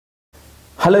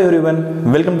Hello everyone,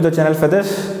 welcome to the channel for this.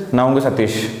 நான் உங்க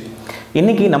சதீஷ்.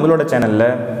 இன்னைக்கு நம்மளோட சேனல்ல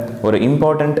ஒரு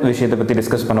இம்பார்ட்டன்ட் விஷயத்தை பத்தி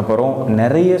டிஸ்கஸ் பண்ண போறோம்.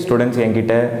 நிறைய ஸ்டூடண்ட்ஸ்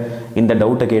என்கிட்ட இந்த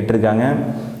டவுட்டை கேட்டிருக்காங்க.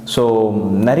 ஸோ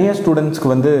நிறைய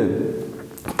ஸ்டூடெண்ட்ஸ்க்கு வந்து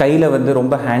கையில் வந்து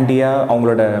ரொம்ப ஹேண்டியாக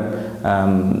அவங்களோட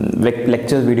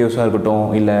லெக்சர் வீடியோஸாக இருக்கட்டும்,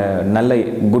 இல்லை நல்ல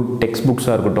குட் டெக்ஸ்ட்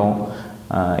புக்ஸாக இருக்கட்டும்,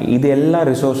 இது எல்லா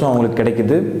ரிசோர்ஸும் அவங்களுக்கு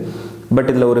கிடைக்குது.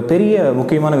 பட் இதில் ஒரு பெரிய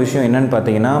முக்கியமான விஷயம் என்னன்னு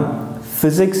பார்த்தீங்கன்னா,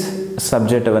 ஃபிசிக்ஸ்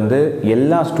சப்ஜெக்டை வந்து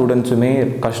எல்லா ஸ்டூடெண்ட்ஸுமே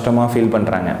கஷ்டமாக ஃபீல்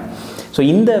பண்ணுறாங்க. ஸோ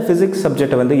இந்த ஃபிசிக்ஸ்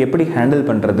சப்ஜெக்டை வந்து எப்படி ஹேண்டில்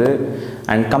பண்ணுறது,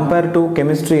 and compare to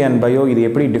chemistry and bio இது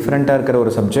எப்படி டிஃப்ரெண்ட்டாக இருக்கிற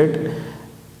ஒரு சப்ஜெக்ட்,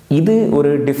 இது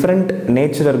ஒரு டிஃப்ரெண்ட்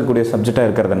நேச்சர் இருக்கக்கூடிய சப்ஜெக்டாக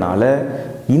இருக்கிறதுனால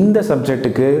இந்த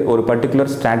சப்ஜெக்ட்டுக்கு ஒரு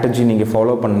பர்டிகுலர் ஸ்ட்ராட்டஜி நீங்கள்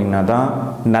ஃபாலோ பண்ணிங்கன்னா தான்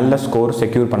நல்ல ஸ்கோர்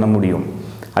செக்யூர் பண்ண முடியும்.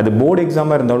 அது போர்டு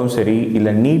எக்ஸாமாக இருந்தாலும் சரி,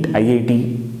 இல்லை நீட், ஐஐடி,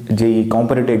 ஜேஇ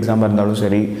காம்பரேட்டிவ் எக்ஸாமாக இருந்தாலும்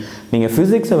சரி, நீங்கள்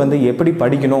ஃபிசிக்ஸை வந்து எப்படி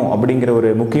படிக்கணும் அப்படிங்கிற ஒரு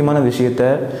முக்கியமான விஷயத்தை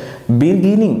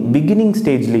பிகினிங்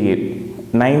ஸ்டேஜ்லேயே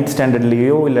 9th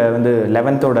ஸ்டாண்டர்ட்லேயோ இல்லை வந்து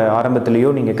 11th ஆரம்பத்துலேயோ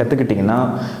நீங்கள் கற்றுக்கிட்டிங்கன்னா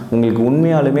உங்களுக்கு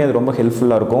உண்மையாலுமே அது ரொம்ப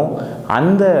ஹெல்ப்ஃபுல்லாக இருக்கும்.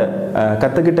 அந்த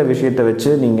கற்றுக்கிட்ட விஷயத்தை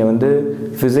வச்சு நீங்கள் வந்து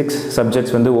ஃபிசிக்ஸ்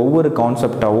சப்ஜெக்ட்ஸ் வந்து ஒவ்வொரு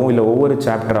கான்செப்டாகவும் இல்லை ஒவ்வொரு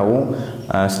சாப்டராகவும்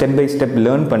ஸ்டெப் பை ஸ்டெப்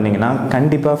லேர்ன் பண்ணிங்கன்னா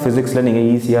கண்டிப்பாக ஃபிசிக்ஸில் நீங்கள்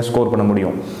ஈஸியாக ஸ்கோர் பண்ண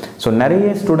முடியும். ஸோ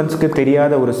நிறைய ஸ்டூடெண்ட்ஸ்க்கு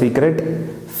தெரியாத ஒரு சீக்ரெட்,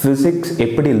 ஃபிசிக்ஸ்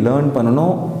எப்படி லேர்ன்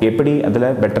பண்ணணும், எப்படி அதில்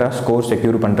பெட்டராக ஸ்கோர்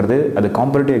செக்யூர் பண்ணுறது, அது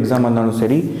காம்படிட்டிவ் எக்ஸாமாக இருந்தாலும்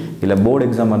சரி இல்லை போர்டு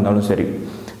எக்ஸாமாக இருந்தாலும் சரி.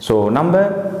 ஸோ நம்ம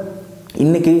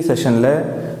இன்றைக்கி செஷனில்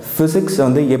ஃபிசிக்ஸ்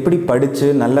வந்து எப்படி படித்து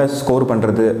நல்லா ஸ்கோர்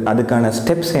பண்ணுறது, அதுக்கான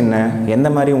ஸ்டெப்ஸ் என்ன, எந்த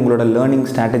மாதிரி உங்களோட லேர்னிங்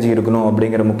ஸ்ட்ராட்டஜி இருக்கணும்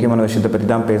அப்படிங்கிற முக்கியமான விஷயத்தை பற்றி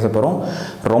தான் பேச போகிறோம்.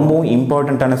 ரொம்பவும்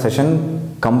இம்பார்ட்டண்ட்டான செஷன்,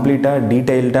 கம்ப்ளீட்டாக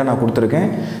டீட்டெயில்டாக நான் கொடுத்துருக்கேன்.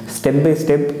 ஸ்டெப் பை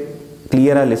ஸ்டெப்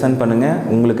கிளியராக லிசன் பண்ணுங்கள்,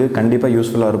 உங்களுக்கு கண்டிப்பாக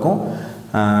யூஸ்ஃபுல்லாக இருக்கும்.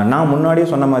 நான் முன்னாடியே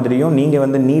சொன்ன மாதிரியும் நீங்கள்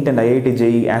வந்து நீட் அண்ட் ஐஐடி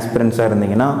ஜேஇ ஆஸ்பிரன்ஸாக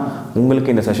இருந்தீங்கன்னா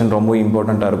உங்களுக்கு இந்த செஷன் ரொம்ப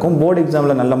இம்பார்ட்டண்ட்டாக இருக்கும். போர்டு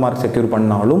எக்ஸாமில் நல்ல மார்க் செக்யூர்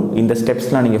பண்ணாலும் இந்த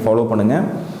ஸ்டெப்ஸ்லாம் நீங்கள் ஃபாலோ பண்ணுங்கள்.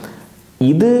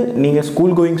 இது நீங்கள்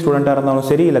ஸ்கூல் கோயிங் ஸ்டூடெண்ட்டாக இருந்தாலும்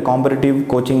சரி, இல்லை காம்படிட்டிவ்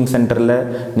கோச்சிங் சென்டரில்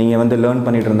நீங்கள் வந்து லேர்ன்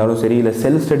பண்ணிகிட்டு இருந்தாலும் சரி, இல்லை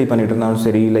செல்ஃப் ஸ்டடி பண்ணிகிட்டு இருந்தாலும்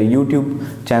சரி, இல்லை யூடியூப்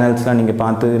சேனல்ஸ்லாம் நீங்கள்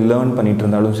பார்த்து லேர்ன் பண்ணிகிட்டு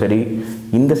இருந்தாலும் சரி,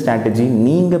 இந்த ஸ்ட்ராட்டஜி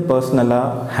நீங்கள்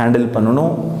பர்சனலாக ஹேண்டில்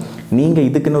பண்ணணும். நீங்கள்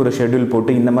இதுக்குன்னு ஒரு ஷெட்யூல்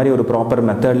போட்டு இந்த மாதிரி ஒரு ப்ராப்பர்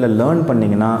மெத்தடில் லேர்ன்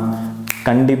பண்ணிங்கன்னா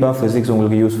கண்டிப்பாக ஃபிசிக்ஸ்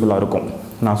உங்களுக்கு யூஸ்ஃபுல்லாக இருக்கும்.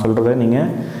 நான் சொல்கிறத நீங்கள்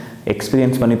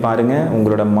எக்ஸ்பீரியன்ஸ் பண்ணி பாருங்கள்,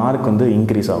 உங்களோட மார்க் வந்து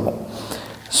இன்க்ரீஸ் ஆகும்.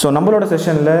 ஸோ நம்மளோட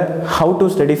செஷனில் how to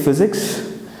study physics,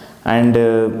 and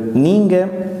நீங்கள்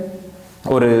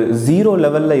ஒரு 0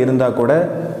 லெவலில் இருந்தால் கூட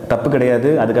தப்பு கிடையாது,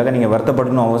 அதுக்காக நீங்கள்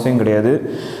வருத்தப்படணும் அவசியம் கிடையாது.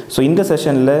 ஸோ இந்த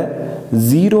செஷனில்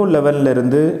 0 லெவலில்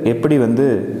இருந்து எப்படி வந்து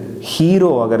ஹீரோ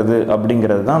ஆகிறது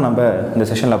அப்படிங்கிறது தான் நம்ம இந்த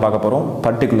செஷனில் பார்க்க போகிறோம்,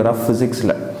 பர்டிகுலராக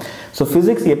ஃபிசிக்ஸில். ஸோ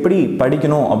ஃபிசிக்ஸ் எப்படி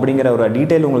படிக்கணும் அப்படிங்கிற ஒரு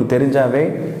டீட்டெயில் உங்களுக்கு தெரிஞ்சாவே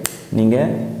நீங்கள்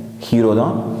ஹீரோ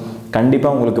தான்,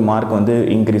 கண்டிப்பாக உங்களுக்கு மார்க் வந்து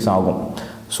இன்க்ரீஸ் ஆகும்.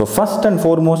 So first and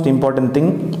foremost important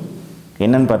thing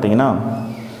என்னன்னு பார்த்தீங்கன்னா,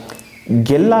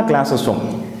 எல்லா கிளாஸஸும்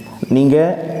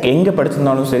நீங்கள் எங்கே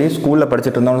படிச்சிருந்தாலும் சரி, ஸ்கூலில்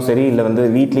படிச்சுட்டு இருந்தாலும் சரி, இல்லை வந்து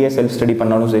வீட்லேயே செல்ஃப் ஸ்டடி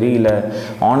பண்ணாலும் சரி, இல்லை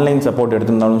ஆன்லைன் சப்போர்ட்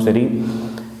எடுத்திருந்தாலும் சரி,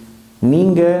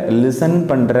 நீங்கள் லிசன்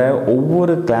பண்ணுற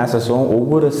ஒவ்வொரு கிளாஸஸும்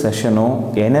ஒவ்வொரு செஷனும்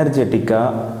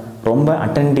எனர்ஜெட்டிக்காக ரொம்ப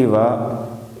அட்டென்டிவாக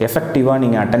எஃபெக்டிவாக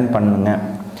நீங்கள் அட்டென்ட் பண்ணுங்க.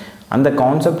 அந்த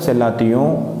கான்செப்ட்ஸ்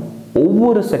எல்லாத்தையும்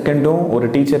ஒவ்வொரு செகண்டும் ஒரு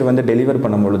டீச்சர் வந்து டெலிவர்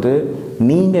பண்ணும் பொழுது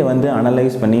நீங்கள் வந்து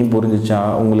அனலைஸ் பண்ணி புரிஞ்சிச்சா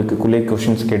உங்களுக்குள்ளே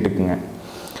கொஷின்ஸ் கேட்டுக்குங்க.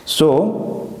 ஸோ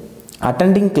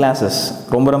அட்டெண்டிங் கிளாஸஸ்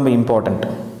ரொம்ப ரொம்ப இம்பார்ட்டண்ட்.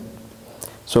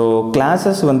 ஸோ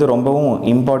கிளாஸஸ் வந்து ரொம்பவும்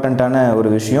இம்பார்ட்டண்ட்டான ஒரு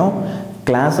விஷயம்.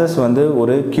 கிளாஸஸ் வந்து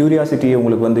ஒரு க்யூரியாசிட்டியை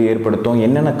உங்களுக்கு வந்து ஏற்படுத்தும்,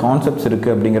 என்னென்ன கான்செப்ட்ஸ்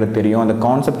இருக்குது அப்படிங்கிறது தெரியும், அந்த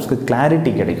கான்செப்ட்ஸ்க்கு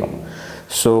கிளாரிட்டி கிடைக்கும்.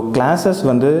 ஸோ கிளாஸஸ்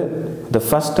வந்து the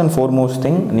first and foremost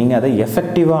thing, நீங்கள் அதை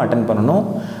எஃபெக்டிவாக அட்டென்ட் பண்ணணும்.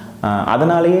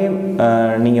 அதனாலேயே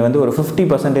நீங்கள் வந்து ஒரு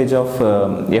 50% ஆஃப்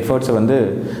எஃபர்ட்ஸை வந்து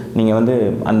நீங்கள் வந்து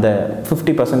அந்த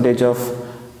 50% ஆஃப்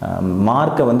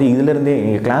மார்க்கை வந்து இதிலிருந்தே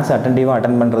நீங்கள் கிளாஸ் அட்டென்டிவாக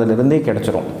அட்டன் பண்ணுறதுலேருந்தே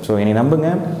கிடச்சிரும். ஸோ என்னை நம்புங்க,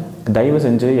 தயவு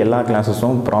செஞ்சு எல்லா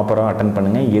கிளாஸஸும் ப்ராப்பராக அட்டன்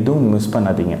பண்ணுங்கள், எதுவும் மிஸ்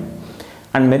பண்ணாதீங்க.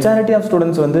 அண்ட் மெஜாரிட்டி ஆஃப்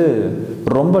ஸ்டூடெண்ட்ஸ் வந்து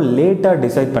ரொம்ப லேட்டாக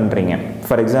டிசைட் பண்ணுறீங்க.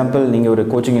 ஃபார் எக்ஸாம்பிள், நீங்கள் ஒரு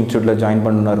கோச்சிங் இன்ஸ்டியூட்டில் ஜாயின்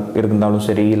பண்ண இருந்தாலும்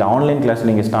சரி, இல்லை ஆன்லைன் கிளாஸ்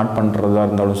நீங்கள் ஸ்டார்ட் பண்ணுறதா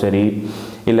இருந்தாலும் சரி,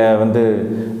 இல்லை வந்து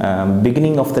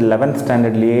பிகினிங் ஆஃப் த 11th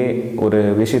ஸ்டாண்டர்ட்லேயே ஒரு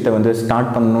விஷயத்தை வந்து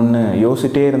ஸ்டார்ட் பண்ணணுன்னு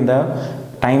யோசிச்சிட்டே இருந்தால்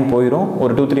டைம் போயிடும்.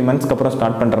 ஒரு 2-3 மந்த்ஸ்க்கு அப்புறம்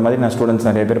ஸ்டார்ட் பண்ணுற மாதிரி நான் ஸ்டூடெண்ட்ஸ்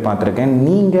நிறைய பேர் பார்த்துருக்கேன்.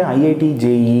 நீங்கள் ஐஐடி,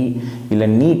 ஜேஇ இல்லை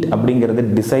நீட் அப்படிங்கிறது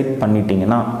டிசைட்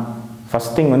பண்ணிட்டீங்கன்னா,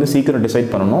 ஃபஸ்ட் திங் வந்து சீக்கிரம்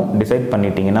டிசைட் பண்ணணும். டிசைட்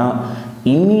பண்ணிட்டீங்கன்னா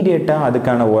இம்மீடியட்டாக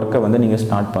அதுக்கான ஒர்க்கை வந்து நீங்கள்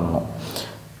ஸ்டார்ட் பண்ணணும்.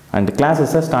 அண்ட்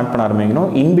கிளாஸஸை ஸ்டார்ட் பண்ண ஆரம்பிக்கணும்.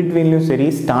 இன்பிட்வீன்லேயும் சரி,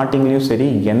 ஸ்டார்டிங்லேயும் சரி,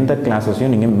 எந்த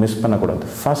கிளாஸஸையும் நீங்கள் மிஸ் பண்ணக்கூடாது.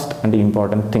 First and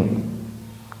important thing.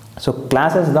 So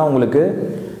classes தான் உங்களுக்கு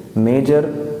மேஜர்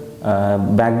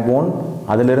பேக் போன்.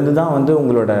 அதிலிருந்து தான் வந்து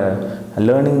உங்களோட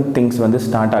லேர்னிங் திங்ஸ் வந்து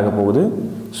ஸ்டார்ட் ஆக போகுது.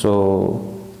 ஸோ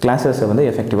கிளாஸஸை வந்து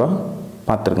எஃபெக்டிவாக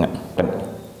பார்த்துருங்க.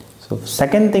 ஸோ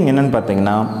செகண்ட் திங் என்னென்னு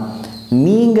பார்த்தீங்கன்னா,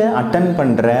 நீங்கள் அட்டன்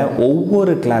பண்ணுற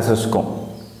ஒவ்வொரு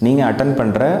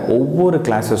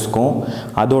கிளாஸஸ்க்கும்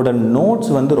அதோட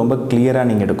நோட்ஸ் வந்து ரொம்ப கிளியராக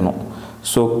நீங்கள் எடுக்கணும்.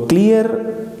 ஸோ கிளியர்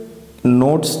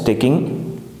நோட்ஸ் டேக்கிங்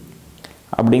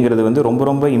அப்படிங்கிறது வந்து ரொம்ப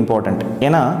ரொம்ப இம்பார்ட்டண்ட்.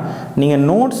 ஏன்னா நீங்கள்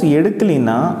நோட்ஸ்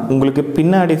எடுக்கலைன்னா உங்களுக்கு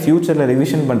பின்னாடி ஃப்யூச்சரில்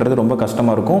ரிவிஷன் பண்ணுறது ரொம்ப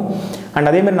கஷ்டமாக இருக்கும். அண்ட்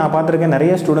அதேமாதிரி நான் பார்த்துருக்கேன்,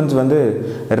 நிறைய ஸ்டூடெண்ட்ஸ் வந்து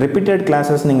ரிப்பீட்டட்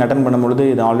கிளாஸஸ் நீங்கள் அட்டன் பண்ணும்பொழுது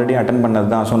இது ஆல்ரெடி அட்டன் பண்ணது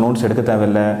தான், ஸோ நோட்ஸ் எடுக்க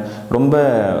தேவையில்லை, ரொம்ப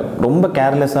ரொம்ப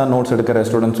கேர்லெஸ்ஸாக நோட்ஸ் எடுக்கிற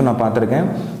ஸ்டூடெண்ட்ஸும் நான் பார்த்துருக்கேன்.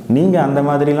 நீங்கள் அந்த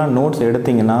மாதிரிலாம் நோட்ஸ்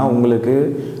எடுத்திங்கன்னா உங்களுக்கு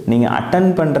நீங்கள்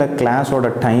அட்டன் பண்ணுற கிளாஸோட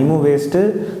டைமும் வேஸ்ட்டு,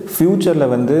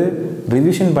 ஃப்யூச்சரில் வந்து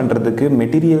ரிவிஷன் பண்ணுறதுக்கு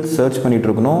மெட்டீரியல் சர்ச்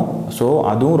பண்ணிகிட்ருக்கணும். ஸோ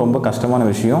அதுவும் ரொம்ப கஷ்டமான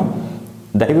விஷயம்.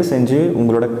 தயவு செஞ்சு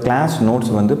உங்களோட கிளாஸ்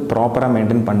நோட்ஸ் வந்து ப்ராப்பராக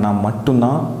மெயின்டைன் பண்ணால்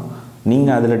மட்டும்தான்,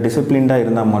 நீங்கள் அதில் டிசிப்ளின்டாக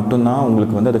இருந்தால் மட்டும்தான்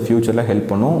உங்களுக்கு வந்து அது ஃப்யூச்சரில்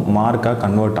ஹெல்ப் பண்ணும், மார்க்காக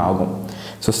கன்வெர்ட் ஆகும்.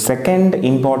 ஸோ செகண்ட்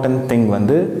இம்பார்ட்டன்ட் திங்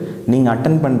வந்து நீங்கள்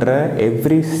அட்டன் பண்ணுற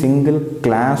எவ்ரி சிங்கிள்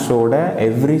கிளாஸோட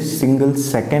எவ்ரி சிங்கிள்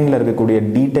செகண்டில் இருக்கக்கூடிய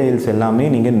டீட்டெயில்ஸ் எல்லாமே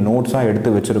நீங்கள் நோட்ஸாக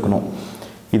எடுத்து வச்சுருக்கணும்.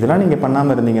 இதெல்லாம் நீங்கள்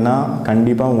பண்ணாமல் இருந்தீங்கன்னா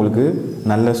கண்டிப்பாக உங்களுக்கு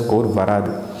நல்ல ஸ்கோர்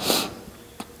வராது.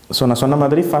 ஸோ நான் சொன்ன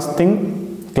மாதிரி ஃபஸ்ட் திங்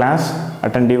கிளாஸ்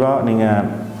அட்டென்டிவாக நீங்கள்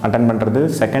அட்டன் பண்ணுறது,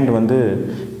 செகண்ட் வந்து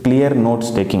clear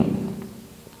notes taking.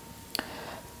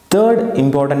 Third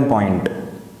important point,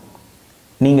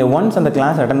 நீங்கள் ஒன்ஸ் அந்த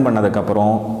கிளாஸ் அட்டன்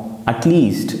பண்ணதுக்கப்புறம்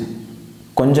அட்லீஸ்ட்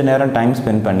கொஞ்ச நேரம் டைம்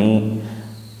ஸ்பெண்ட் பண்ணி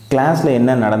கிளாஸில்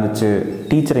என்ன நடந்துச்சு,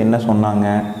 டீச்சர் என்ன சொன்னாங்க,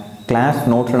 கிளாஸ்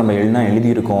நோட்ஸில் நம்ம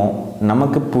எழுதியிருக்கோம்,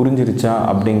 நமக்கு புரிஞ்சிருச்சா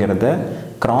அப்படிங்கிறத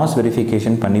கிராஸ்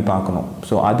வெரிஃபிகேஷன் பண்ணி பார்க்கணும்.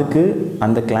 ஸோ அதுக்கு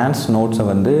அந்த கிளாஸ் நோட்ஸை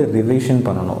வந்து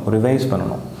ரிவைஸ்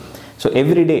பண்ணணும். ஸோ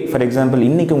எவ்ரிடே, ஃபார் எக்ஸாம்பிள்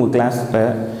இன்றைக்கி உங்கள் கிளாஸில்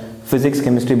physics,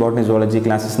 chemistry, botany, zoology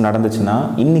classes நடந்துச்சுன்னா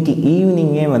இன்றைக்கி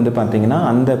ஈவினிங்கே வந்து பார்த்தீங்கன்னா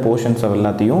அந்த போர்ஷன்ஸ்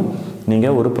எல்லாத்தையும்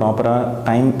நீங்கள் ஒரு ப்ராப்பராக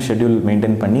டைம் ஷெட்யூல்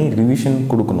மெயின்டைன் பண்ணி ரிவிஷன்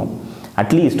கொடுக்கணும்,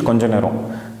 அட்லீஸ்ட் கொஞ்சம் நேரம்.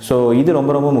 ஸோ இது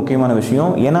ரொம்ப ரொம்ப முக்கியமான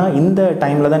விஷயம். ஏன்னா இந்த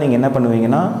டைமில் தான் நீங்கள் என்ன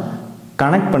பண்ணுவீங்கன்னா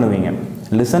கனெக்ட் பண்ணுவீங்க,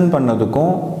 லிசன்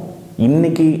பண்ணதுக்கும்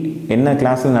இன்றைக்கி என்ன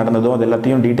கிளாஸில் நடந்ததோ அது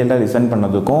எல்லாத்தையும் டீட்டெயிலாக லிசன்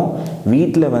பண்ணதுக்கும்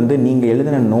வீட்டில் வந்து நீங்கள்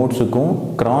எழுதின நோட்ஸுக்கும்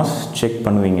கிராஸ் செக்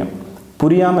பண்ணுவீங்க.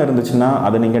 புரியாமல் இருந்துச்சுன்னா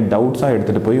அதை நீங்கள் டவுட்ஸாக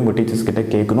எடுத்துகிட்டு போய் உங்கள் டீச்சர்ஸ் கிட்டே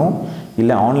கேட்கணும்,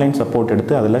 இல்லை ஆன்லைன் சப்போர்ட்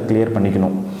எடுத்து அதில் கிளியர்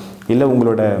பண்ணிக்கணும், இல்லை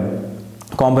உங்களோட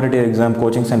காம்படிட்டிவ் எக்ஸாம்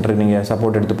கோச்சிங் சென்டருக்கு நீங்கள்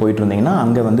சப்போர்ட் எடுத்து போயிட்டு இருந்தீங்கன்னா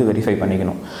அங்கே வந்து வெரிஃபை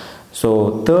பண்ணிக்கணும். ஸோ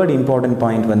தேர்ட் இம்பார்ட்டன்ட்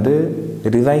பாயிண்ட் வந்து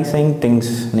ரிவைசிங்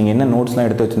திங்ஸ். நீங்கள் என்ன நோட்ஸ்லாம்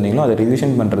எடுத்து வச்சுருந்தீங்களோ அதை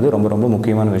ரிவிஷன் பண்ணுறது ரொம்ப ரொம்ப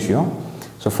முக்கியமான விஷயம்.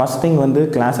 ஸோ ஃபஸ்ட் திங் வந்து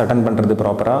கிளாஸ் அட்டன் பண்ணுறது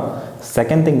ப்ராப்பராக,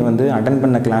 செகண்ட் திங் வந்து அட்டன்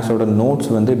பண்ண கிளாஸோட நோட்ஸ்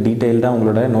வந்து டீட்டெயில்டாக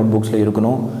உங்களோட நோட் புக்ஸில்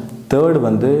இருக்கணும். தேர்ட்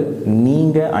வந்து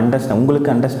நீங்கள் உங்களுக்கு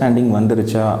அண்டர்ஸ்டாண்டிங்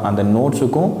வந்துருச்சா, அந்த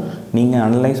நோட்ஸுக்கும் நீங்கள்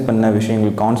அனலைஸ் பண்ண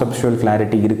விஷயங்கள் கான்செப்சுவல்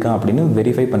கிளாரிட்டி இருக்கா அப்படின்னு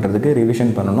வெரிஃபை பண்ணுறதுக்கு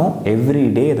ரிவிஷன் பண்ணணும், எவ்ரி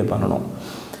டே இதை பண்ணணும்.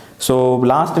 ஸோ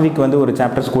லாஸ்ட் வீக் வந்து ஒரு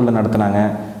சாப்டர் ஸ்கூலில் நடத்துனாங்க,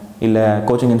 இல்லை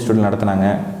கோச்சிங் இன்ஸ்டியூட்டில் நடத்துனாங்க,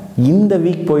 இந்த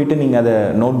வீக் போயிட்டு நீங்கள் அதை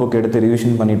நோட் புக் எடுத்து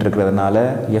ரிவிஷன் பண்ணிகிட்டு இருக்கிறதுனால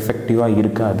எஃபெக்டிவாக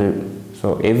இருக்காது. So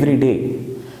every day,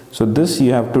 so this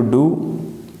you have to do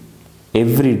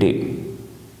every day.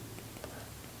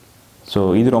 So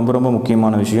இது ரொம்ப ரொம்ப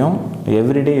முக்கியமான விஷயம்.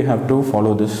 Every day you have to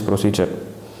follow this procedure.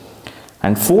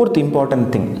 And fourth important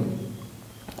thing,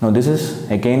 this is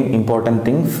again important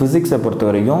thing, ஃபிசிக்ஸை பொறுத்த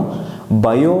வரைக்கும்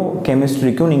பயோ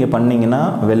கெமிஸ்ட்ரிக்கும் நீங்கள் பண்ணிங்கன்னா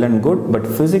வெல் அண்ட் குட், பட்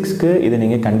ஃபிசிக்ஸ்க்கு இதை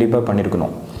நீங்கள் கண்டிப்பாக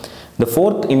பண்ணியிருக்கணும். இந்த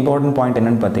ஃபோர்த் இம்பார்ட்டன்ட் பாயிண்ட்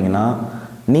என்னென்னு பார்த்தீங்கன்னா,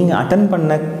 நீங்கள் அட்டன்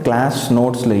பண்ண கிளாஸ்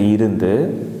நோட்ஸில் இருந்து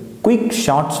குயிக்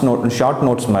ஷார்ட்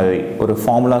நோட்ஸ் மாதிரி ஒரு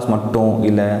ஃபார்முலாஸ் மட்டும்,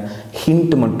 இல்லை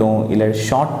ஹிண்ட் மட்டும், இல்லை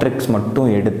ஷார்ட் ட்ரிக்ஸ் மட்டும்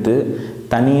எடுத்து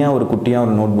தனியாக ஒரு குட்டியாக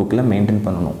ஒரு நோட் புக்கில் மெயின்டைன்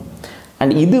பண்ணணும்.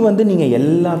 அண்ட் இது வந்து நீங்கள்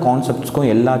எல்லா கான்செப்ட்ஸ்க்கும்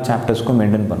எல்லா சாப்டர்ஸ்க்கும்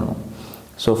மெயின்டைன் பண்ணணும்.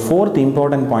 ஸோ ஃபோர்த்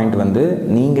இம்பார்ட்டன்ட் பாயிண்ட் வந்து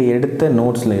நீங்கள் எடுத்த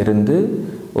நோட்ஸில் இருந்து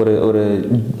ஒரு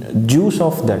ஜூஸ்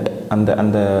ஆஃப் தட்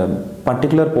அந்த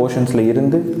பர்டிகுலர் போர்ஷன்ஸில்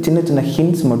இருந்து சின்ன சின்ன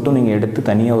ஹிண்ட்ஸ் மட்டும் நீங்கள் எடுத்து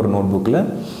தனியாக ஒரு நோட் புக்கில்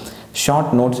ஷார்ட்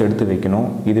நோட்ஸ் எடுத்து வைக்கணும்.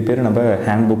 இது பேர் நம்ம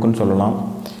ஹேண்ட் புக்குன்னு சொல்லலாம்.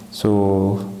 So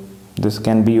this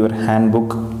can be your hand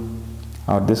book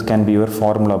R this can be your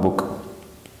formula book.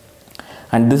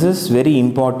 And this is very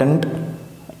important.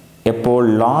 எப்போ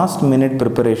லாஸ்ட் மினிட்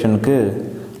ப்ரிப்பரேஷனுக்கு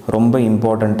ரொம்ப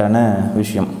இம்பார்ட்டண்ட்டான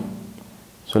விஷயம்.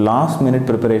 ஸோ லாஸ்ட் மினிட்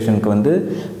ப்ரிப்பரேஷனுக்கு வந்து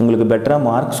உங்களுக்கு பெட்டராக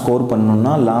மார்க் ஸ்கோர்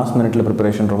பண்ணணுன்னா லாஸ்ட் மினிட்ல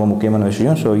ப்ரிப்பரேஷன் ரொம்ப முக்கியமான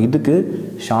விஷயம். ஸோ இதுக்கு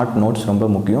ஷார்ட் நோட்ஸ் ரொம்ப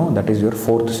முக்கியம். That is your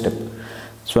fourth step.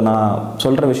 So நான்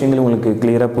சொல்கிற விஷயங்கள் உங்களுக்கு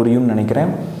கிளியராக புரியும்னு நினைக்கிறேன்.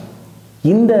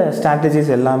 இந்த ஸ்ட்ராட்டஜிஸ்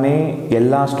எல்லாமே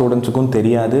எல்லா ஸ்டூடெண்ட்ஸுக்கும்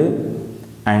தெரியாது.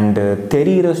 அண்டு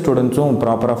தெரிகிற ஸ்டூடெண்ட்ஸும்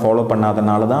ப்ராப்பராக ஃபாலோ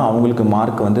பண்ணாதனால தான் அவங்களுக்கு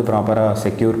மார்க் வந்து ப்ராப்பராக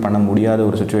செக்யூர் பண்ண முடியாத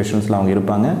ஒரு சுச்சுவேஷன்ஸில் அவங்க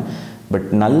இருப்பாங்க. பட்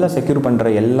நல்லா செக்யூர் பண்ணுற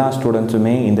எல்லா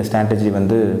ஸ்டூடெண்ட்ஸுமே இந்த ஸ்ட்ராட்டஜி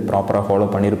வந்து ப்ராப்பராக ஃபாலோ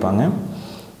பண்ணியிருப்பாங்க.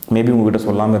 மேபி உங்கள்கிட்ட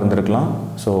சொல்லாமல் இருந்திருக்கலாம்.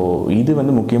 ஸோ இது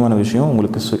வந்து முக்கியமான விஷயம்.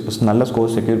 உங்களுக்கு நல்ல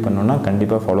ஸ்கோர் செக்யூர் பண்ணணுன்னா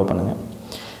கண்டிப்பாக ஃபாலோ பண்ணுங்கள்.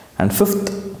 அண்ட்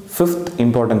ஃபிஃப்த்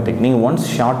இம்பார்ட்டன்ட் திங், நீங்கள் ஒன்ஸ்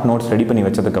ஷார்ட் நோட்ஸ் ரெடி பண்ணி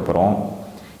வச்சதுக்கப்புறம்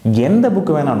எந்த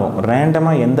புக்கு வேணாலும்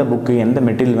ரேண்டமாக எந்த புக்கு எந்த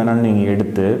மெட்டீரியல் வேணாலும் நீங்கள்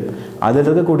எடுத்து அதில்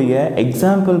இருக்கக்கூடிய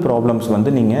எக்ஸாம்பிள் ப்ராப்ளம்ஸ்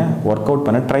வந்து நீங்கள் ஒர்க் அவுட்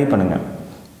பண்ண ட்ரை பண்ணுங்கள்.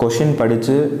 கொஷின்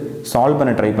படித்து சால்வ்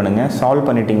பண்ண ட்ரை பண்ணுங்கள். சால்வ்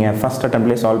பண்ணிட்டீங்க, ஃபஸ்ட்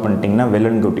அட்டெம்ப்ட்லேயே சால்வ் பண்ணிட்டீங்கன்னா வெல்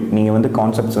அண்ட் குட். நீங்கள் வந்து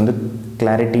கான்செப்ட்ஸ் வந்து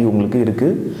கிளாரிட்டி உங்களுக்கு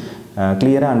இருக்குது,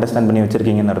 கிளியராக அண்டர்ஸ்டாண்ட் பண்ணி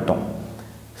வச்சுருக்கீங்கன்னு அர்த்தம்.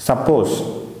 சப்போஸ்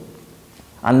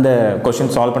அந்த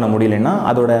கொஷின் சால்வ் பண்ண முடியலைன்னா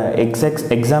அதோட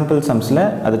எக்ஸாம்பிள் சம்ஸில்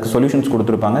அதுக்கு சொல்யூஷன்ஸ்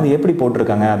கொடுத்துருப்பாங்க. அது எப்படி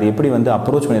போட்டிருக்காங்க, அது எப்படி வந்து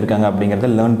அப்ரோச் பண்ணியிருக்காங்க அப்படிங்கிறத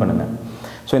லேர்ன் பண்ணுங்கள்.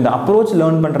 ஸோ இந்த அப்ரோச்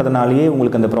லேர்ன் பண்ணுறதுனாலேயே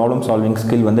உங்களுக்கு அந்த ப்ராப்ளம் சால்விங்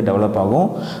ஸ்கில் வந்து டெவலப் ஆகும்.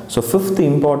 ஸோ ஃபிஃப்த்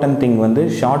இம்பார்ட்டன்ட் திங் வந்து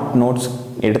ஷார்ட் நோட்ஸ்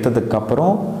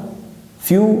எடுத்ததுக்கப்புறம்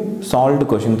ஃபியூ சால்வ்டு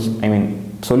கொஷின்ஸ், ஐ மீன்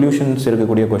சொல்யூஷன்ஸ்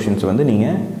இருக்கக்கூடிய கொஷின்ஸ் வந்து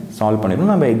நீங்கள் சால்வ்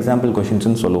பண்ணிடணும். நம்ம எக்ஸாம்பிள்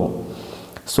கொஷின்ஸ்னு சொல்லுவோம்.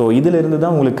 ஸோ இதிலிருந்து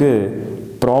தான் உங்களுக்கு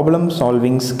ப்ராப்ளம்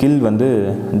சால்விங் ஸ்கில் வந்து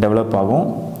டெவலப் ஆகும்.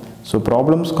 ஸோ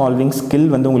ப்ராப்ளம் சால்விங் ஸ்கில்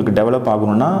வந்து உங்களுக்கு டெவலப்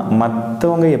ஆகணும்னா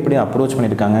மற்றவங்க எப்படி அப்ரோச்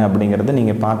பண்ணியிருக்காங்க அப்படிங்கிறத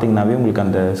நீங்கள் பார்த்தீங்கன்னாவே உங்களுக்கு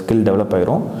அந்த ஸ்கில் டெவலப்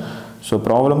ஆகிரும். ஸோ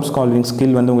ப்ராப்ளம் சால்விங்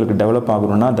ஸ்கில் வந்து உங்களுக்கு டெவலப்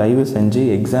ஆகணும்னா தயவு செஞ்சு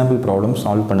எக்ஸாம்பிள் ப்ராப்ளம்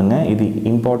சால்வ் பண்ணுங்கள். இது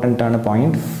இம்பார்ட்டண்ட்டான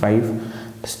பாயிண்ட் 5,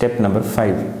 ஸ்டெப் நம்பர்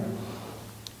 5.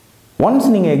 ஒன்ஸ்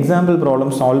நீங்கள் எக்ஸாம்பிள்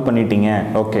ப்ராப்ளம் சால்வ் பண்ணிட்டீங்க,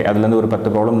 ஓகே அதுலேருந்து ஒரு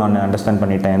 10 ப்ராப்ளம் நான் அண்டர்ஸ்டாண்ட்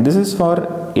பண்ணிட்டேன். This is for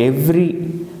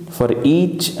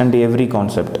each and every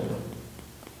concept.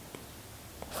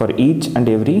 For each and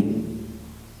every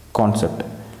concept.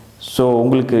 So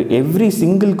உங்களுக்கு எவ்ரி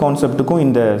சிங்கிள் கான்செப்ட்டுக்கும்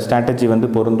இந்த ஸ்ட்ராட்டஜி வந்து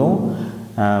பொருந்தும்.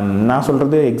 நான்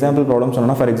சொல்கிறது எக்ஸாம்பிள் ப்ராப்ளம்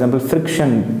சொன்னோன்னா, ஃபார் எக்ஸாம்பிள்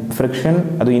ஃப்ரிக்ஷன்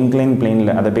அது இன்க்ளைன்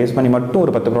பிளேனில் அதை பேஸ் பண்ணி மட்டும்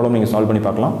ஒரு 10 ப்ராப்ளம் நீங்கள் சால்வ் பண்ணி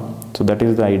பார்க்கலாம். So that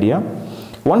is the idea.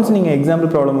 Once நீங்கள்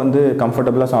எக்ஸாம்பிள் ப்ராப்ளம் வந்து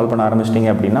கம்ஃபர்டபுளாக சால்வ் பண்ண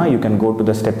ஆரம்பிச்சிட்டிங்க அப்படின்னா you can go to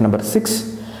the step number 6,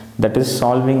 that is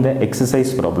solving the exercise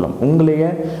problem. உங்களையே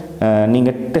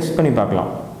நீங்கள் டெஸ்ட் பண்ணி பார்க்கலாம்.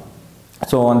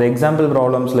 ஸோ அந்த எக்ஸாம்பிள்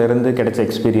ப்ராப்ளம்ஸில் இருந்து கிடைச்ச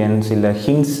எக்ஸ்பீரியன்ஸ், இல்லை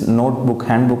ஹிண்ட்ஸ்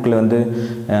ஹேண்ட்புக்கில் வந்து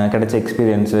கிடைச்ச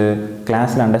எக்ஸ்பீரியன்ஸு,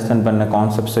 கிளாஸில் அண்டர்ஸ்டாண்ட் பண்ண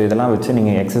கான்செப்ட்ஸ், இதெல்லாம் வச்சு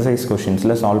நீங்கள் எக்ஸசைஸ்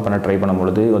கொஷின்ஸில் சால்வ் பண்ண ட்ரை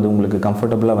பண்ணும்பொழுது அது உங்களுக்கு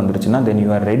கம்ஃபர்டபுளாக வந்துருச்சுன்னா then you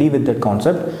are ready with that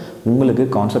concept. உங்களுக்கு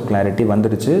கான்செப்ட் கிளாரிட்டி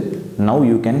வந்துருச்சு. Now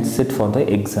you can sit for the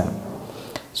exam.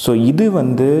 So இது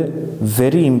வந்து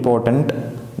வெரி இம்பார்ட்டண்ட்.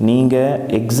 நீங்கள்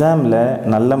எக்ஸாமில்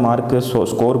நல்ல மார்க்கு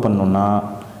ஸ்கோர் பண்ணணுன்னா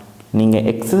நீங்கள்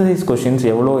எக்ஸசைஸ் கொஷின்ஸ்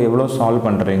எவ்வளோ சால்வ்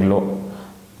பண்ணுறீங்களோ,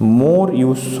 more you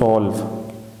solve,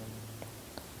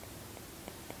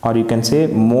 are you can say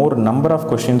more number of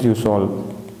questions you solve,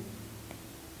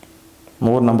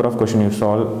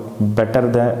 better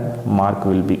the mark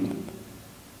will be.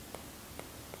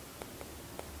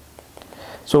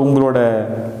 So உங்களோட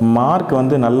மார்க்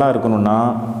வந்து நல்லா இருக்கணும்னா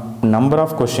நம்பர்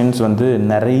ஆஃப் கொஷின்ஸ் வந்து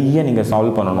நிறைய நீங்கள்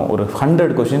சால்வ் பண்ணணும். ஒரு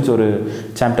 100 கொஷின்ஸ் ஒரு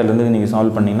சாப்டர்லேருந்து நீங்கள்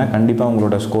சால்வ் பண்ணிங்கன்னா கண்டிப்பாக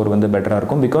உங்களோட ஸ்கோர் வந்து பெட்டராக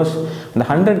இருக்கும். பிகாஸ் அந்த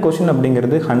 100 கொஷின்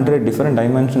அப்படிங்கிறது 100 டிஃப்ரெண்ட்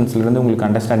டைமென்ஷன்ஸ்லேருந்து உங்களுக்கு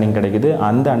அண்டர்ஸ்டாண்டிங் கிடைக்குது.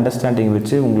 அந்த அண்டர்ஸ்டாண்டிங்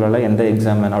வச்சு உங்களால் எந்த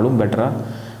எக்ஸாம் வேணாலும் பெட்டராக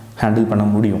ஹேண்டில் பண்ண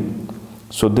முடியும்.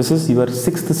 So this is your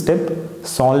 6th step,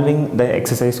 solving the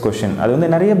exercise question. அது வந்து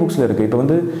நிறைய புக்ஸில் இருக்குது. இப்போ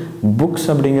வந்து புக்ஸ்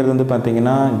அப்படிங்கிறது வந்து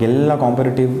பார்த்திங்கன்னா எல்லா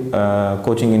காம்படிட்டிவ்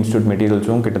கோச்சிங் இன்ஸ்டியூட்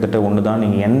மெட்டீரியல்ஸும் கிட்டத்தட்ட ஒன்று தான்.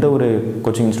 நீங்கள் எந்த ஒரு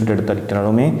கோச்சிங் இன்ஸ்டியூட்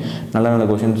எடுத்துக்கிட்டாலுமே நல்ல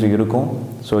கொஷின்ஸ் இருக்கும்.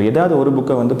 ஸோ ஏதாவது ஒரு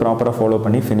புக்கை வந்து ப்ராப்பராக ஃபாலோ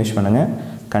பண்ணி ஃபினிஷ் பண்ணுங்கள்.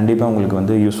 கண்டிப்பாக உங்களுக்கு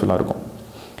வந்து யூஸ்ஃபுல்லாக இருக்கும்.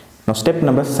 Step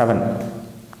number 7.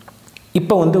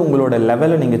 இப்போ வந்து உங்களோட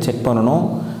லெவலை நீங்கள் செக் பண்ணணும்.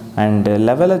 அண்ட்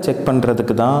லெவலை செக்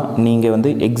பண்ணுறதுக்கு தான் நீங்கள்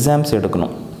வந்து எக்ஸாம்ஸ்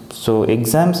எடுக்கணும். ஸோ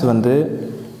எக்ஸாம்ஸ் வந்து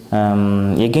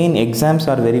again exams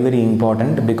are very very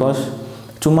important. Because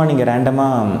சும்மா நீங்கள்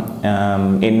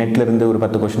ரேண்டமாக நெட்லேருந்து ஒரு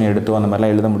 10 கொஷின் எடுத்தோ அந்த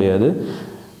மாதிரிலாம் எழுத முடியாது.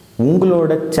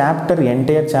 உங்களோட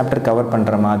என்டையர் சாப்டர் கவர்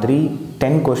பண்ணுற மாதிரி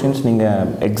 10 கொஷின்ஸ்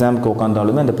நீங்கள் எக்ஸாமுக்கு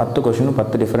உட்காந்தாலுமே அந்த 10 கொஷினும்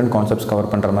 10 டிஃப்ரெண்ட் கான்செப்ட்ஸ்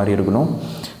கவர் பண்ணுற மாதிரி இருக்கணும்.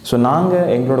 ஸோ நாங்கள்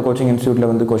எங்களோட கோச்சிங்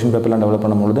இன்ஸ்டியூட்டில் வந்து கொஷின் பேப்பர்லாம் டெவலப்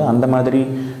பண்ணும்பொழுது அந்த மாதிரி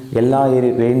எல்லா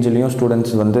ரேஞ்சிலையும்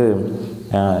ஸ்டூடெண்ட்ஸ் வந்து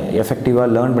எஃபெக்டிவாக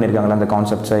லேர்ன் பண்ணியிருக்காங்களா, அந்த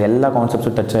கான்செப்ட்ஸை எல்லா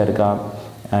கான்செப்ட்ஸும் டச் ஆகிருக்கா,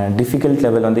 டிஃபிகல்ட்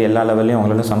லெவல் வந்து எல்லா லெவல்லையும்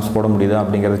அவங்களால சம்ஸ் போட முடியுதா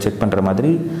அப்படிங்கிறத செக் பண்ணுற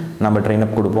மாதிரி நம்ம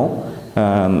ட்ரெயினப் கொடுப்போம்.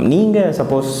 நீங்கள்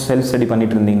சப்போஸ் செல்ஃப் ஸ்டடி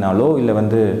பண்ணிட்டு இருந்தீங்கனாலோ இல்லை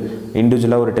வந்து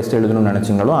இண்டிவிஜுவலாக ஒரு டெஸ்ட் எழுதணும்னு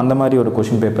நினச்சிங்கனாலோ அந்த மாதிரி ஒரு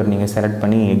கொஷின் பேப்பர் நீங்கள் செலக்ட்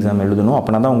பண்ணி எக்ஸாம் எழுதணும்.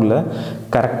 அப்படின்னா தான் உங்களை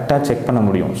கரெக்டாக செக் பண்ண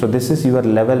முடியும். So this is your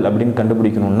level அப்படின்னு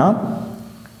கண்டுபிடிக்கணும்னா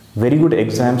very good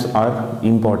exams R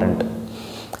important.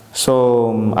 So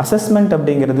assessment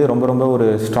அப்படிங்கிறது ரொம்ப ஒரு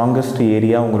ஸ்ட்ராங்கஸ்ட்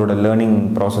ஏரியா உங்களோட லேர்னிங்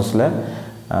ப்ராசஸில்.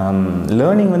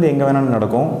 லேர்னிங் வந்து எங்கே வேணாலும்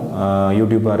நடக்கும்.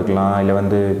 யூடியூப்பாக இருக்கலாம், இல்லை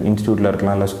வந்து இன்ஸ்டியூட்டில்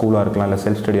இருக்கலாம், இல்லை ஸ்கூலாக இருக்கலாம், இல்லை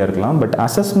செல்ஃப் ஸ்டடியாக இருக்கலாம். பட்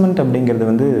அசஸ்மெண்ட் அப்படிங்கிறது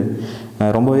வந்து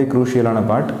ரொம்பவே க்ரூஷியலான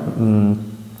பார்ட்.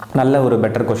 நல்ல ஒரு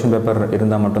பெட்டர் கொஷின் பேப்பர்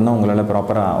இருந்தால் மட்டும்தான் உங்களால்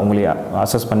ப்ராப்பராக உங்களை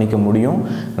அசஸ் பண்ணிக்க முடியும்.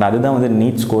 அதுதான் வந்து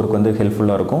நீட் ஸ்கோருக்கு வந்து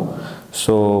ஹெல்ப்ஃபுல்லாக இருக்கும்.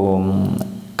 ஸோ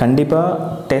கண்டிப்பாக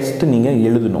டெஸ்ட் நீங்கள்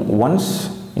எழுதணும். ஒன்ஸ்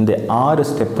இந்த 6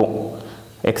 ஸ்டெப்பும்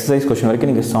எக்ஸசைஸ் கொஷின்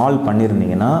வரைக்கும் நீங்கள் சால்வ்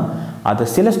பண்ணியிருந்தீங்கன்னா அதை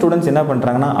சில ஸ்டூடெண்ட்ஸ் என்ன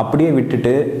பண்ணுறாங்கன்னா அப்படியே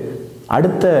விட்டுட்டு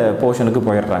அடுத்த போர்ஷனுக்கு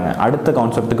போயிடுறாங்க, அடுத்த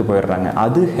கான்செப்ட்டுக்கு போயிடுறாங்க.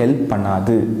 அது ஹெல்ப்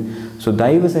பண்ணாது. ஸோ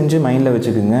தயவு செஞ்சு மைண்டில்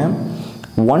வச்சுக்கோங்க.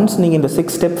 ஒன்ஸ் நீங்கள் இந்த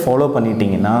 6 ஸ்டெப் ஃபாலோ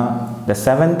பண்ணிட்டீங்கன்னா இந்த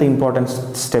 7th இம்பார்ட்டன்ட்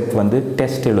ஸ்டெப் வந்து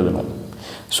டெஸ்ட் எழுதணும்.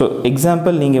 ஸோ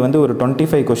எக்ஸாம்பிள் நீங்கள் வந்து ஒரு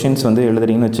 25 கொஷின்ஸ் வந்து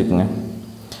எழுதுறீங்கன்னு வச்சுக்கோங்க.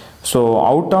 ஸோ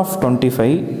அவுட் ஆஃப்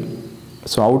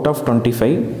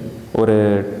 25 ஒரு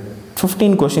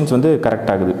 15 கொஷின்ஸ் வந்து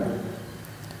கரெக்ட் ஆகுது.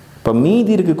 இப்போ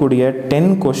மீதி இருக்கக்கூடிய 10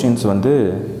 கொஷின்ஸ் வந்து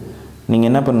நீங்கள்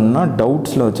என்ன பண்ணணும்னா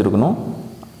டவுட்ஸில் வச்சுருக்கணும்.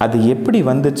 அது எப்படி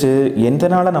வந்துச்சு,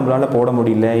 எந்தனால நம்மளால் போட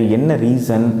முடியல, என்ன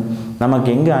ரீசன், நமக்கு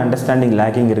எங்கே அண்டர்ஸ்டாண்டிங்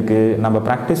லேக்கிங் இருக்குது, நம்ம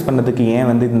ப்ராக்டிஸ் பண்ணதுக்கு ஏன்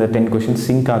வந்து இந்த 10 கொஷின்ஸ்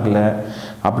சிங்க் ஆகலை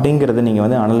அப்படிங்கிறத நீங்கள்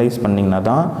வந்து அனலைஸ் பண்ணிங்கன்னா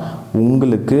தான்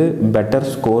உங்களுக்கு பெட்டர்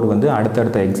ஸ்கோர் வந்து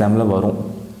அடுத்தடுத்த எக்ஸாமில் வரும்.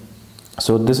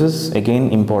 So this is again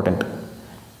important,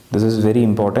 this is very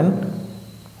important.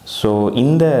 So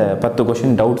இந்த 10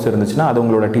 கொஷின் டவுட்ஸ் இருந்துச்சுன்னா அது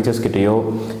உங்களோட டீச்சர்ஸ்கிட்டையோ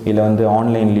இல்லை வந்து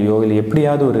ஆன்லைன்லேயோ இல்லை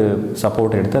எப்படியாவது ஒரு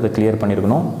சப்போர்ட் எடுத்து அதை கிளியர்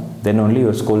பண்ணியிருக்கணும். Then only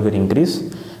your score will increase.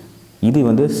 இது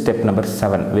வந்து step number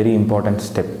 7, very important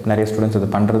step. நிறைய ஸ்டூடெண்ட்ஸ் இது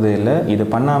பண்ணுறது இல்லை. இது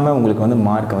பண்ணாமல் உங்களுக்கு வந்து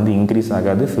மார்க் வந்து இன்க்ரீஸ்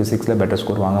ஆகாது, ஃபிசிக்ஸில் பெட்டர்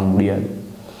ஸ்கோர் வாங்க முடியாது.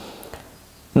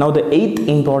 Now the 8th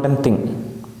important thing,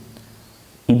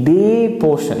 இதே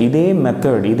போர்ஷன், இதே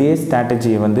மெத்தட், இதே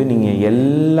ஸ்ட்ராட்டஜியை வந்து நீங்கள்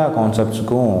எல்லா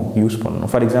கான்செப்ட்ஸுக்கும் யூஸ்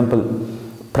பண்ணணும். ஃபார் எக்ஸாம்பிள்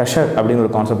ப்ரெஷர் அப்படின்னு ஒரு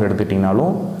கான்செப்ட்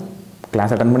எடுத்துக்கிட்டிங்கனாலும்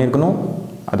கிளாஸ் அட்டன் பண்ணியிருக்கணும்,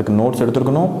 அதுக்கு நோட்ஸ்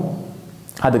எடுத்துருக்கணும்,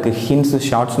 அதுக்கு ஹிண்ட்ஸ்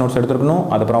ஷார்ட்ஸ் நோட்ஸ் எடுத்துருக்கணும்,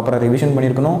 அதை ப்ராப்பராக ரிவிஷன்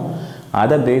பண்ணியிருக்கணும்,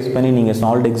 அதை பேஸ் பண்ணி நீங்கள்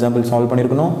சால்வ்ட் எக்ஸாம்பிள் சால்வ்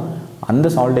பண்ணியிருக்கணும், அந்த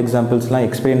solved எக்ஸாம்பிள்ஸ்லாம்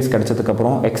experience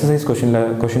கிடச்சதுக்கப்புறம் exercise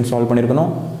question solve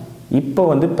பண்ணியிருக்கணும். இப்போ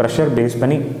வந்து ப்ரெஷர் பேஸ்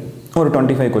பண்ணி ஒரு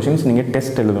 25 கொஷின்ஸ் நீங்கள்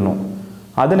டெஸ்ட் எழுதணும்.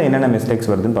 அதில் என்னென்ன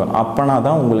மிஸ்டேக்ஸ் வருதுன்னு பார்க்கணும். அப்போனா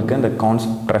தான் உங்களுக்கு அந்த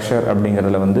ப்ரெஷர்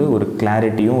அப்படிங்கிறதுல வந்து ஒரு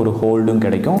கிளாரிட்டியும் ஒரு ஹோல்டும்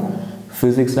கிடைக்கும்,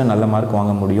 ஃபிசிக்ஸில் நல்ல மார்க்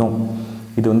வாங்க முடியும்.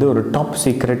 இது வந்து ஒரு டாப்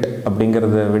சீக்ரெட்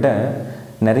அப்படிங்கிறத விட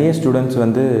நிறைய ஸ்டூடெண்ட்ஸ்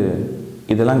வந்து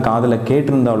இதெல்லாம் காதில்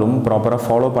கேட்டிருந்தாலும் ப்ராப்பராக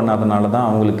ஃபாலோ பண்ணாதனால தான்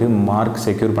அவங்களுக்கு மார்க்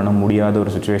செக்யூர் பண்ண முடியாத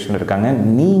ஒரு சுச்சுவேஷன் இருக்காங்க.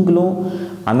 நீங்களும்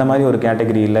அந்த மாதிரி ஒரு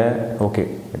கேட்டகரியில் ஓகே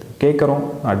கேட்குறோம்,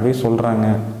 அட்வைஸ் சொல்கிறாங்க,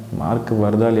 மார்க்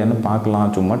வருதா இல்லையான்னு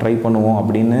பார்க்கலாம், சும்மா ட்ரை பண்ணுவோம்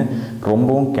அப்படின்னு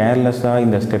ரொம்பவும் கேர்லெஸ்ஸாக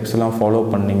இந்த ஸ்டெப்ஸ்லாம் ஃபாலோ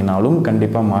பண்ணிங்கனாலும்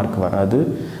கண்டிப்பாக மார்க் வராது.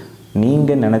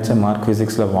 நீங்கள் நினச்ச மார்க்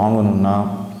ஃபிசிக்ஸில் வாங்கணும்னா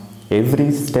every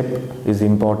step is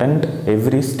important,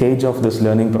 every stage of this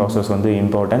learning process வந்து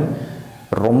இம்பார்ட்டண்ட்.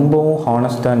 ரொம்பவும்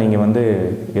ஹானஸ்ட்டாக நீங்கள் வந்து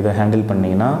இதை ஹேண்டில்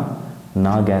பண்ணிங்கன்னா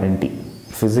நான் கேரண்டி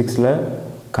ஃபிசிக்ஸில்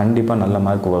கண்டிப்பாக நல்ல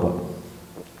மார்க் வரும்.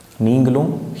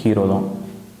 நீங்களும் ஹீரோ தான்.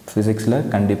 ஃபிசிக்ஸில்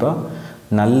கண்டிப்பாக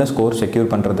நல்ல ஸ்கோர்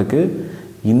செக்யூர் பண்ணுறதுக்கு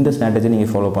இந்த ஸ்ட்ராட்டஜி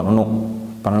நீங்கள் ஃபாலோ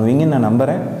பண்ணுவீங்கன்னு நான்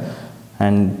நம்புகிறேன்.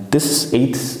 And this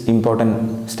 8th important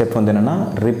step வந்து என்னென்னா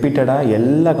ரிப்பீட்டடாக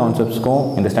எல்லா கான்செப்ட்ஸ்க்கும்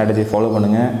இந்த ஸ்ட்ராட்டஜி ஃபாலோ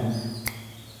பண்ணுங்கள்.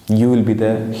 You will be the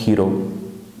hero.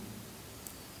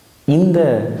 இந்த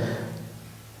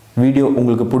வீடியோ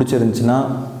உங்களுக்கு பிடிச்சிருந்துச்சுன்னா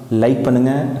லைக்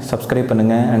பண்ணுங்கள், சப்ஸ்கிரைப்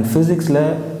பண்ணுங்கள். அண்ட் ஃபிசிக்ஸில்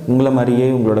உங்களை மாதிரியே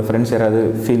உங்களோட ஃப்ரெண்ட்ஸ் யாராவது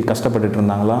கஷ்டப்பட்டுட்டு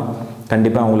இருந்தாங்களா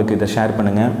கண்டிப்பாக அவங்களுக்கு இதை ஷேர்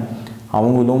பண்ணுங்கள்.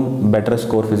 அவங்களும் பெட்டர்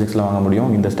ஸ்கோர் ஃபிசிக்ஸில் வாங்க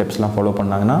முடியும் இந்த ஸ்டெப்ஸ்லாம் ஃபாலோ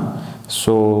பண்ணாங்கன்னா.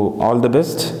 So all the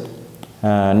best.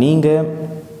 நீங்கள்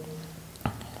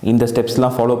இந்த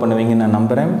ஸ்டெப்ஸ்லாம் ஃபாலோ பண்ணுவீங்கன்னு நான்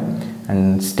நம்புகிறேன். And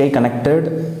stay connected.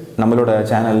 நம்மளோட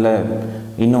சேனலில்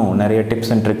இன்னும் நிறைய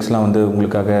டிப்ஸ் அண்ட் ட்ரிக்ஸ்லாம் வந்து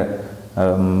உங்களுக்காக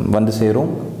வந்து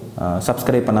சேரும்.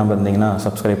 சப்ஸ்கிரைப் பண்ணாமல் இருந்தீங்கன்னா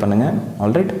சப்ஸ்கிரைப் பண்ணுங்கள்.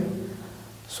 ஆல்ரைட்.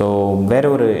 ஸோ வேறு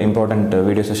ஒரு இம்பார்ட்டண்ட்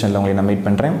வீடியோ செஷனில் உங்களை நான் மீட்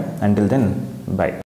பண்ணுறேன். Until then by.